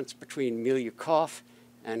conference between Maklakov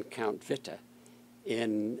and Count Witte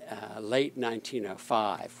in late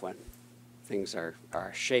 1905, when things are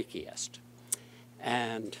shakiest.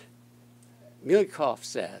 And Maklakov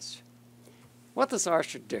says, what the Tsar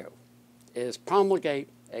should do is promulgate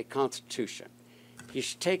a constitution. He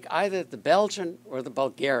should take either the Belgian or the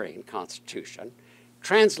Bulgarian constitution,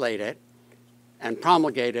 translate it, and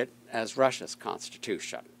promulgate it as Russia's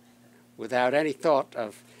constitution, without any thought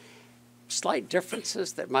of slight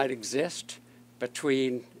differences that might exist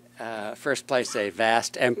between, first place, a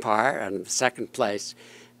vast empire, and second place,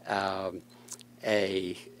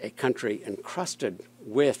 a country encrusted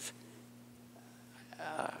with,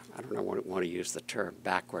 I don't know, want to use the term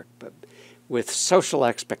backward, but with social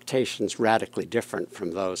expectations radically different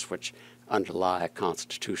from those which underlie a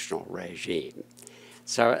constitutional regime.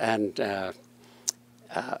 So, and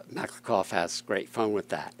Maklakov has great fun with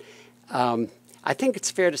that. I think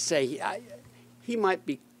it's fair to say he might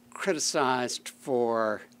be criticized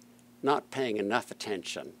for not paying enough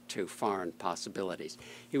attention to foreign possibilities.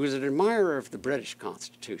 He was an admirer of the British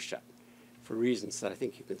Constitution for reasons that I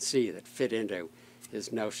think you can see that fit into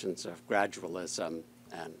his notions of gradualism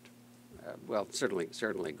and, well, certainly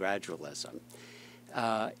gradualism.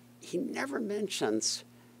 He never mentions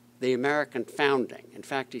the American founding. In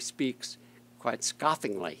fact, he speaks quite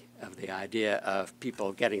scoffingly of the idea of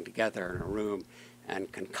people getting together in a room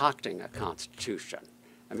and concocting a constitution.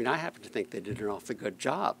 I mean, I happen to think they did an awfully good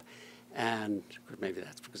job, and maybe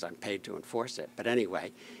that's because I'm paid to enforce it. But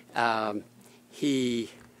anyway, he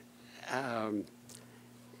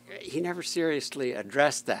never seriously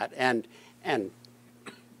addressed that. And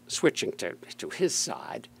switching to his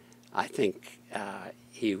side, I think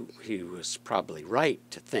he was probably right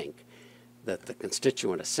to think that the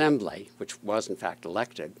Constituent Assembly, which was in fact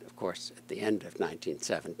elected, of course, at the end of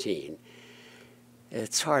 1917,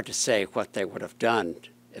 it's hard to say what they would have done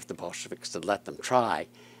if the Bolsheviks had let them try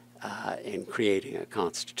in creating a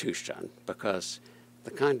constitution, because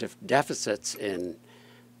the kind of deficits in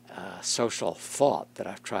social thought that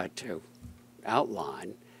I've tried to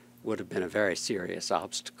outline would have been a very serious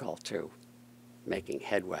obstacle to making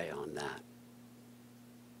headway on that.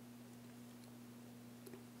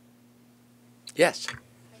 Yes?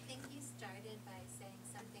 I think you started by saying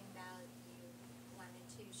something about you wanted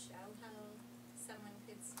to show how someone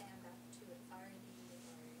could stand up to authority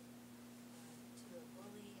or to a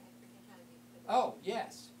bully. I forget how you put it. Oh,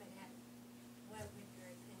 yes. But what would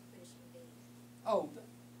your conclusion be? Oh,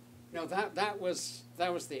 no, that was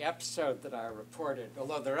the episode that I reported,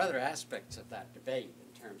 although there are other aspects of that debate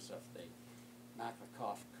in terms of the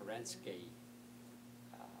Maklakov-Kerensky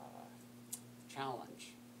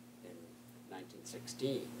challenge in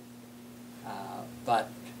 1916. But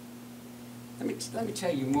let me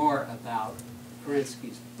tell you more about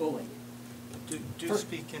Kerensky's bullying. Do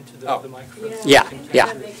speak into the microphone. Yeah.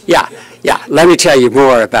 Let me tell you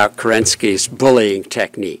more about Kerensky's bullying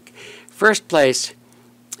technique. First place,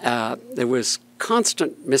 there was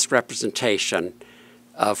constant misrepresentation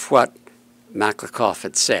of what Maklakov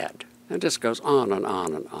had said. It just goes on and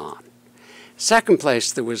on and on. Second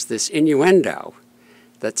place, there was this innuendo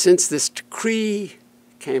that since this decree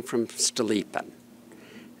came from Stolypin,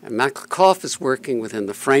 And Maklakov is working within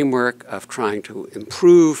the framework of trying to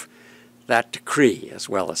improve that decree as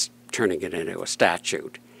well as turning it into a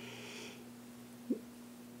statute.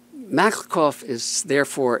 Maklakov is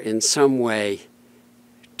therefore in some way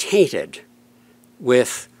tainted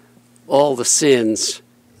with all the sins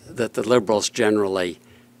that the liberals generally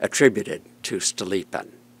attributed to Stolypin.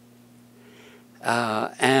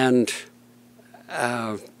 I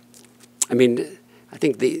mean, I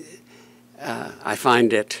think I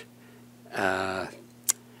find it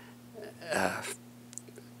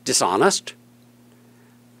dishonest,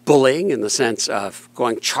 bullying in the sense of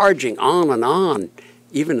charging on and on,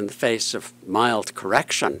 even in the face of mild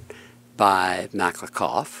correction by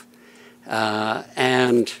Maklakov,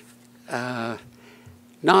 and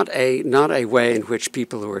not a way in which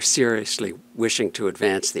people who are seriously wishing to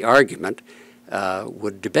advance the argument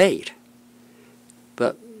would debate.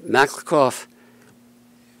 But Maklakov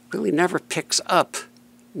really never picks up,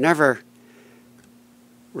 never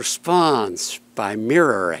responds by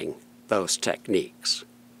mirroring those techniques.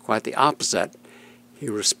 Quite the opposite. He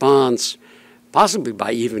responds possibly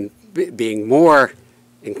by even being more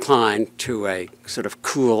inclined to a sort of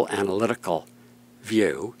cool analytical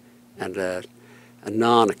view and a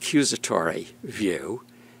non-accusatory view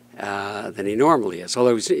than he normally is,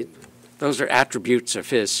 although those are attributes of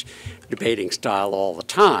his debating style all the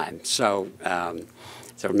time. So,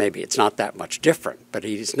 so maybe it's not that much different. But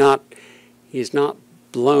he's not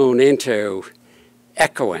blown into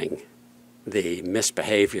echoing the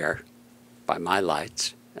misbehavior by my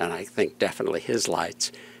lights, and I think definitely his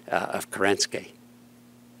lights, of Kerensky.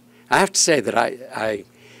 I have to say that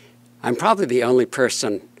I'm probably the only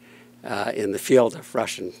person in the field of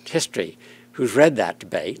Russian history who's read that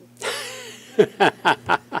debate.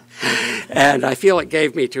 And I feel it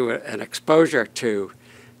gave me an exposure to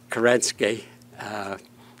Kerensky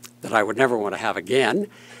that I would never want to have again,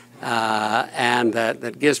 and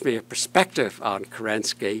that gives me a perspective on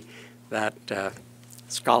Kerensky that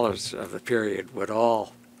scholars of the period would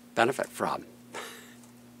all benefit from.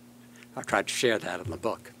 I tried to share that in the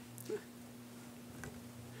book.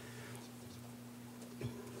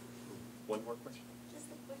 One more question? Just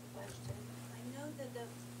a quick question. I know that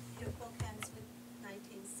your book ends with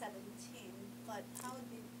 1917, but how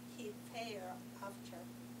did he fare after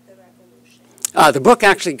the revolution? The book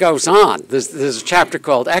actually goes on. There's a chapter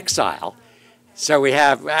called Exile. So we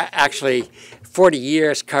have actually 40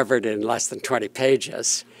 years covered in less than 20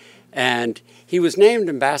 pages. And he was named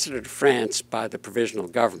ambassador to France by the provisional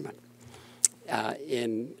government.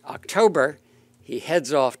 In October, he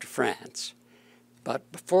heads off to France. But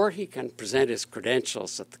before he can present his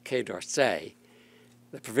credentials at the Quai d'Orsay,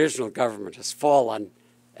 the provisional government has fallen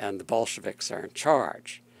and the Bolsheviks are in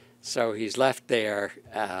charge. So he's left there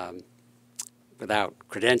without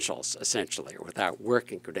credentials, essentially, or without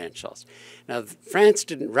working credentials. Now, France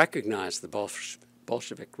didn't recognize the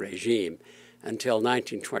Bolshevik regime until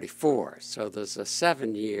 1924, so there's a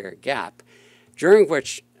 7-year gap, during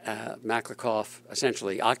which Maklakov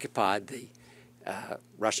essentially occupied the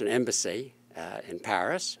Russian embassy in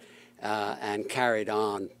Paris and carried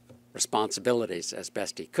on responsibilities as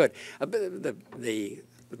best he could. The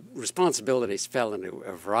responsibilities fell into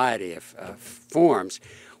a variety of forms.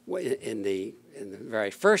 In the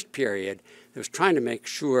very first period, it was trying to make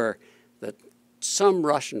sure that some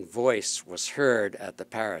Russian voice was heard at the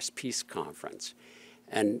Paris Peace Conference.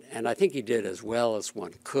 And I think he did as well as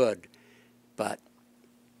one could, but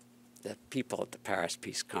the people at the Paris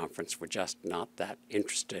Peace Conference were just not that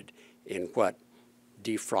interested in what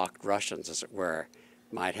defrocked Russians, as it were,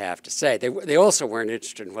 might have to say. They also weren't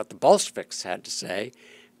interested in what the Bolsheviks had to say,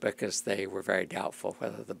 because they were very doubtful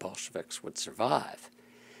whether the Bolsheviks would survive.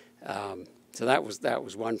 So that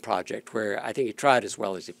was one project where I think he tried as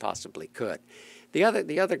well as he possibly could. The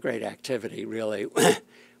other great activity really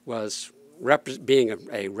was being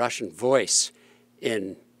a Russian voice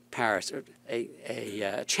in Paris,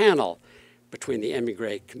 a channel between the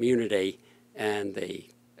emigre community and the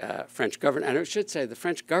French government. And I should say the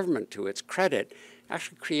French government, to its credit,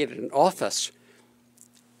 actually created an office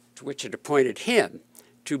to which it appointed him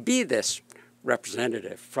to be this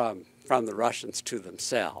representative from the Russians to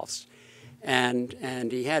themselves. And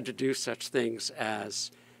he had to do such things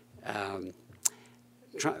as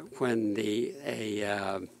when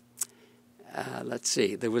let's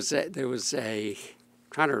see, there was a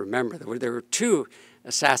trying to remember, there were 2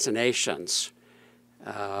 assassinations,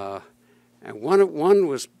 and one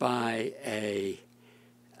was by I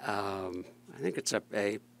think it's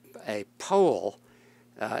a Pole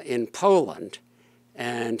in Poland,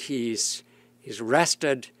 and he's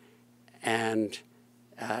arrested and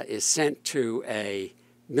is sent to a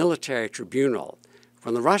military tribunal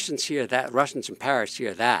When the Russians hear that, Russians in Paris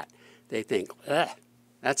hear that, they think, ugh,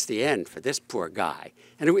 that's the end for this poor guy.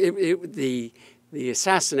 And the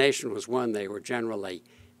assassination was one they were generally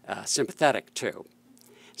sympathetic to.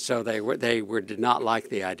 So they did not like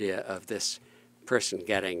the idea of this person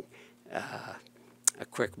getting a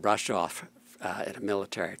quick brush off at a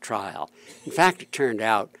military trial. In fact, it turned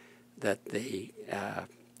out that the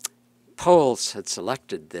Poles had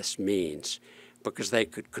selected this means because they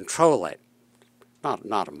could control it.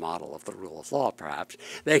 Not a model of the rule of law, perhaps.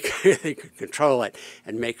 They could control it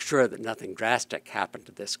and make sure that nothing drastic happened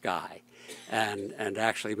to this guy. And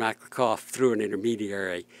actually, Maklakov, through an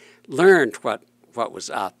intermediary, learned what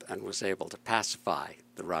was up and was able to pacify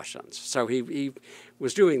the Russians. So he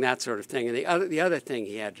was doing that sort of thing. And the other thing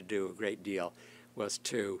he had to do a great deal was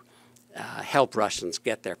to help Russians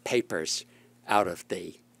get their papers out of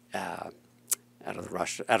the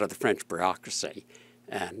French bureaucracy.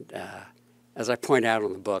 And as I point out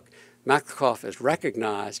in the book, Maklakov is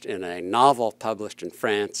recognized in a novel published in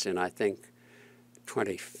France in, I think,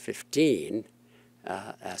 2015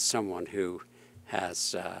 as someone who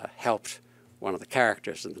has helped one of the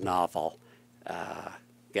characters in the novel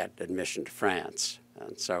get admission to France.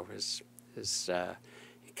 And so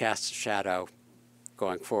he casts a shadow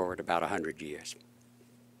going forward about 100 years.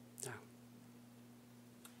 So.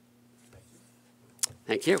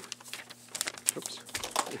 Thank you. Oops.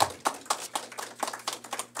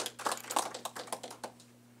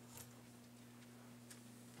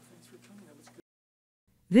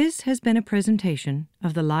 This has been a presentation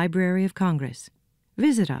of the Library of Congress.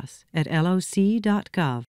 Visit us at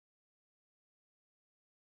loc.gov.